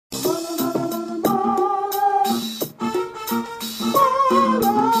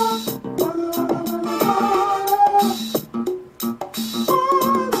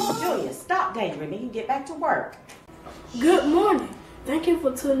work. Good morning. Thank you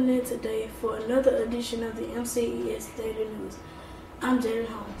for tuning in today for another edition of the MCES Daily News. I'm Jaden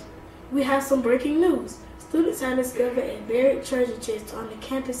Holmes. We have some breaking news. Students have discovered a buried treasure chest on the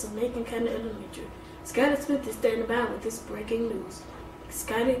campus of Macon County Elementary. Skyler Smith is standing by with this breaking news.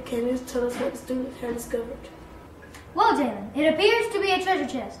 Skyler, can you tell us what the students have discovered? Well, Jalen, it appears to be a treasure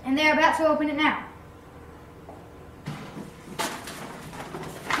chest, and they are about to open it now.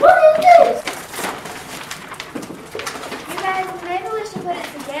 What is this? You guys, maybe we should put it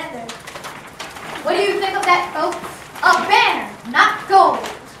together. What do you think of that, folks? A banner, not gold.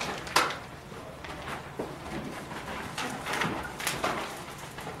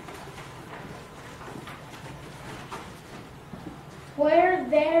 Where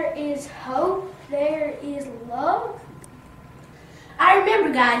there is hope, there is love. I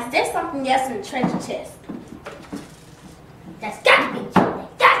remember, guys, there's something else in the treasure chest. That's got to be the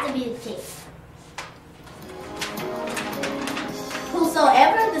chest. Got to be the chest.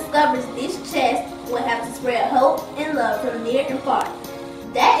 Whosoever discovers this chest will have to spread hope and love from near and far.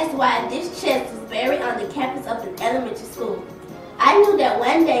 That is why this chest was buried on the campus of an elementary school. I knew that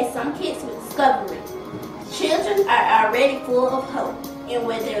one day some kids would discover it. Children are already full of hope, and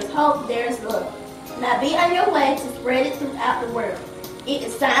where there's hope, there's love. Now be on your way to spread it throughout the world. It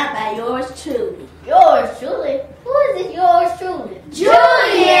is signed by yours truly. Yours truly? Who is it yours truly?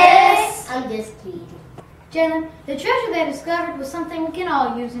 Julius! I'm just kidding. Jalen, the treasure they discovered was something we can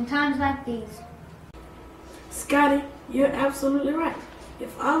all use in times like these. Scotty, you're absolutely right.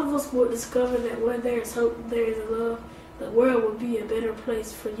 If all of us would discover that where there is hope, there is love, the world would be a better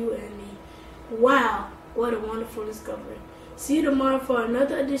place for you and me. Wow, what a wonderful discovery. See you tomorrow for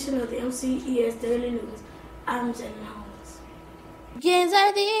another edition of the MCES Daily News. I'm Jenny Holmes. Kids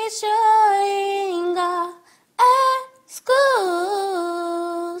are showing up at schools.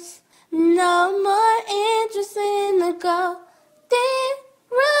 No more interest in the golden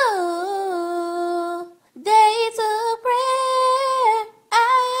rule. They took bread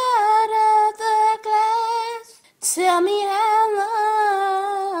out of the glass. Tell me how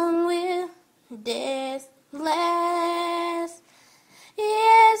long will this last?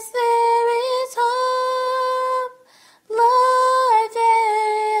 Yes, there is hope. Lord,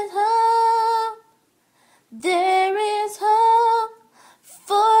 there is hope. There is hope.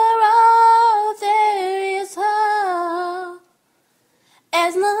 For all there is hope.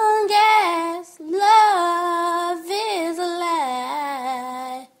 As long as